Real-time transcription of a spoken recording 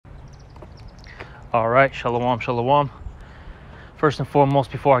All right, shalom, shalom. First and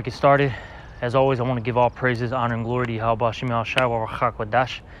foremost, before I get started, as always, I want to give all praises, honor, and glory to Yahweh Shem Shai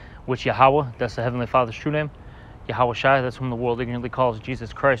Wadash, which Yahweh, that's the Heavenly Father's true name. Yahweh Shai, that's whom the world ignorantly calls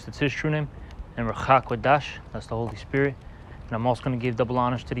Jesus Christ, that's his true name. And Rachak Wadash, that's the Holy Spirit. And I'm also going to give double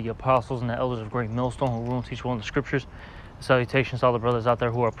honors to the apostles and the elders of Great Millstone who rule and teach well in the scriptures. And salutations to all the brothers out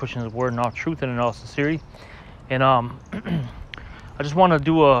there who are pushing his word in all truth and in all sincerity. And I just want to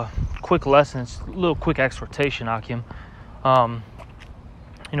do a quick lesson, it's a little quick exhortation, Akim.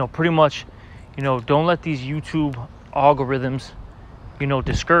 Pretty much, don't let these YouTube algorithms,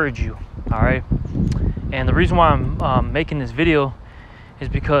 discourage you, all right? And the reason why I'm making this video is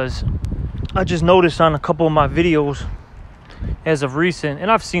because I just noticed on a couple of my videos as of recent, and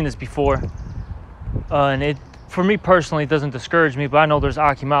I've seen this before, and it, for me personally, it doesn't discourage me, but I know there's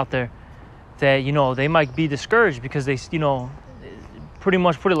Akim out there that, they might be discouraged because they, pretty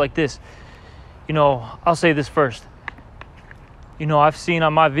much put it like this. I'll say this first. I've seen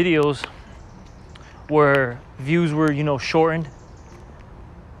on my videos where views were, shortened.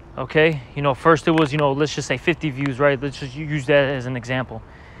 Okay. First it was, let's just say 50 views, right? Let's just use that as an example.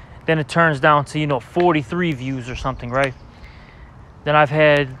 Then it turns down to, 43 views or something, right? Then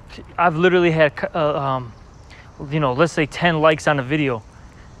I've literally had, let's say 10 likes on a video,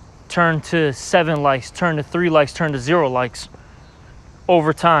 turn to 7 likes, turn to 3 likes, turn to 0 likes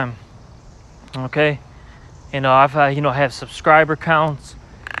over time. Okay. I've have subscriber counts,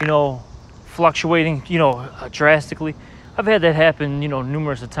 fluctuating, drastically. I've had that happen,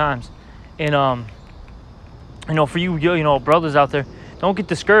 numerous of times. And, for you, brothers out there, don't get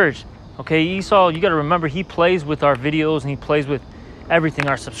discouraged. Okay. Esau, you got to remember, he plays with our videos and he plays with everything,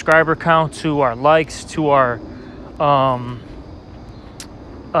 our subscriber count, to our likes, to our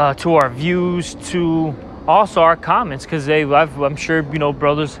views, to also our comments, because I'm sure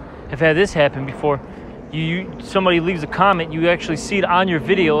brothers have had this happen before. Somebody leaves a comment, you actually see it on your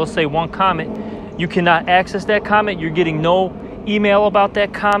video. Let's say one comment, you cannot access that comment. You're getting no email about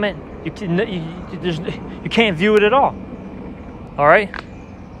that comment. You can't view it at all. All right.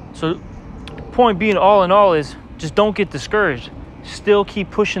 So, point being, all in all, is just don't get discouraged. Still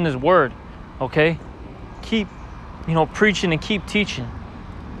keep pushing this word. Okay. Keep preaching and keep teaching.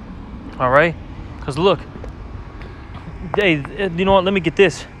 All right. Because look, hey, you know what? Let me get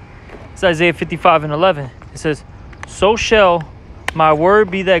this. It's Isaiah 55:11. It says, "So shall my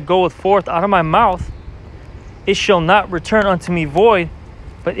word be that goeth forth out of my mouth. It shall not return unto me void,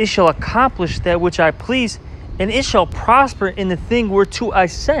 but it shall accomplish that which I please, and it shall prosper in the thing whereto I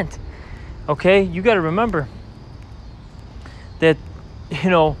sent." Okay, you got to remember that,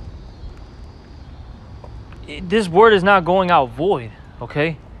 this word is not going out void.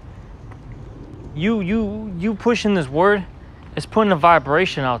 Okay. You pushing this word is putting a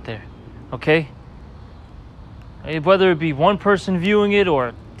vibration out there, okay? Whether it be one person viewing it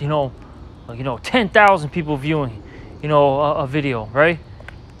or 10,000 people viewing, a video, right?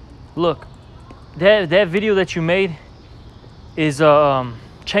 Look, that video that you made is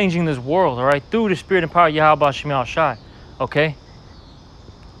changing this world, all right? Through the spirit and power of Yahweh Shem Shai, okay?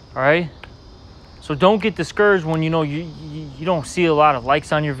 All right. So don't get discouraged when you don't see a lot of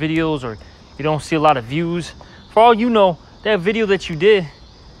likes on your videos, or you don't see a lot of views. For all you know, that video that you did,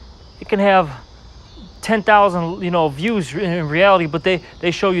 it can have 10,000, views in reality, but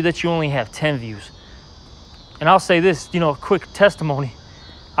they show you that you only have 10 views. And I'll say this, quick testimony.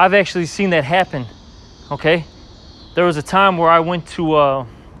 I've actually seen that happen. Okay. There was a time where I went to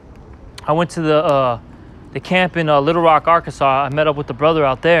the camp in Little Rock, Arkansas. I met up with the brother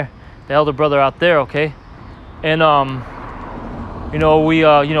out there, the elder brother out there. Okay. And, we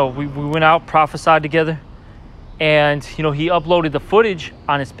went out, prophesied together, and, he uploaded the footage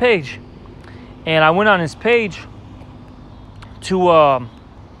on his page, and I went on his page to,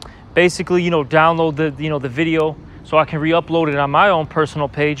 basically, download the video so I can re-upload it on my own personal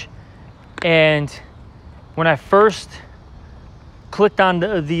page. And when I first clicked on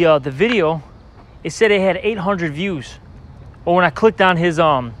the video, it said it had 800 views. But when I clicked on his,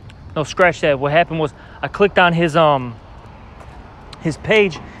 no, scratch that. What happened was I clicked on his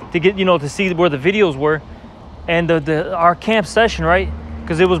page to get, to see where the videos were, and our camp session, right?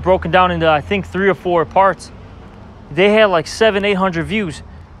 Because it was broken down into, I think, 3 or 4 parts. They had like 700-800 views.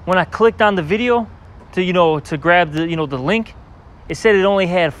 When I clicked on the video to grab the the link, it said it only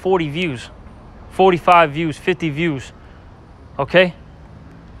had 40 views, 45 views, 50 views. Okay.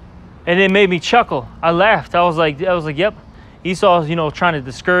 And it made me chuckle. I laughed. I was like, yep. Esau's, trying to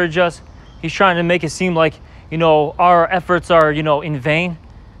discourage us. He's trying to make it seem like, our efforts are, in vain.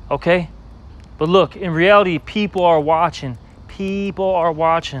 Okay. But look, in reality, people are watching.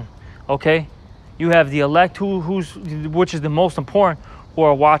 Okay. You have the elect, which is the most important, who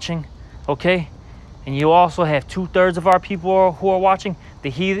are watching, okay? And you also have 2/3 of our people who are watching.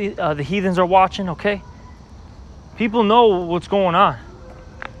 The heathens are watching, okay? People know what's going on.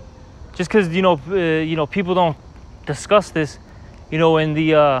 Just because people don't discuss this, in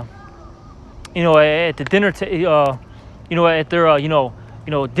the at the dinner, at their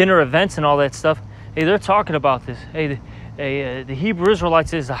dinner events and all that stuff. Hey, they're talking about this. Hey, the Hebrew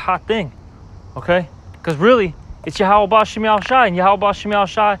Israelites is a hot thing, okay? Because really, it's Yahweh B'Shem Yahushai, and Yahweh B'Shem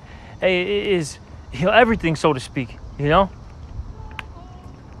Yahushai is everything, so to speak.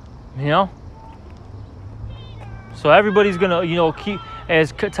 So everybody's gonna, keep,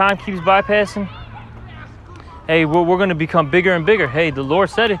 as time keeps bypassing. Hey, we're gonna become bigger and bigger. Hey, the Lord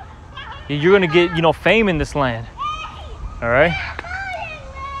said it. You're gonna get, fame in this land. All right.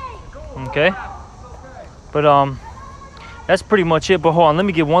 Okay. But that's pretty much it. But hold on, let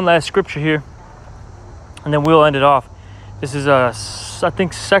me get one last scripture here, and then we'll end it off. This is I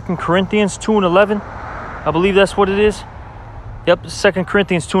think 2 Corinthians 2:11. I believe that's what it is. Yep, 2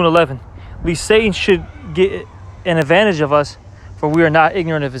 Corinthians 2:11. At least Satan should get an advantage of us, for we are not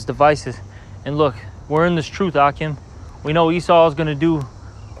ignorant of his devices. And look, we're in this truth, Akim. We know Esau is going to do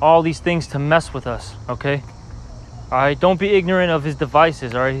all these things to mess with us, okay? All right, don't be ignorant of his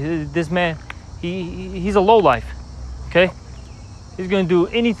devices, all right? This man, he's a lowlife, okay? He's going to do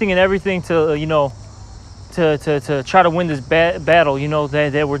anything and everything to, to try to win this battle,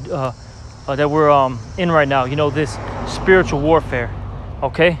 that we're in right now, this spiritual warfare,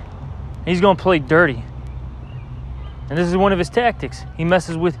 okay? He's going to play dirty. And this is one of his tactics. He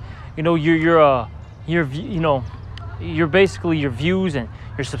messes with, your basically your views and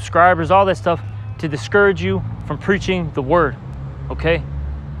your subscribers, all that stuff, to discourage you from preaching the word, okay?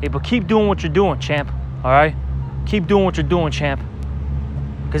 Hey, but keep doing what you're doing, champ, all right? Keep doing what you're doing, champ.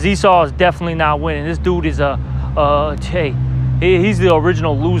 Because Esau is definitely not winning. This dude is he's the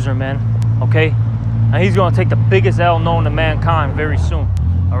original loser, man, okay? And he's going to take the biggest L known to mankind very soon,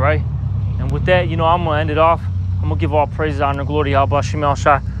 all right? And with that, I'm going to end it off. I'm going to give all praises, honor, and glory to Yahweh B'Shem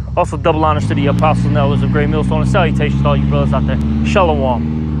Yahushai. Also, double honors to the apostles and elders of Great Millstone, and salutations to all you brothers out there.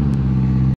 Shalom.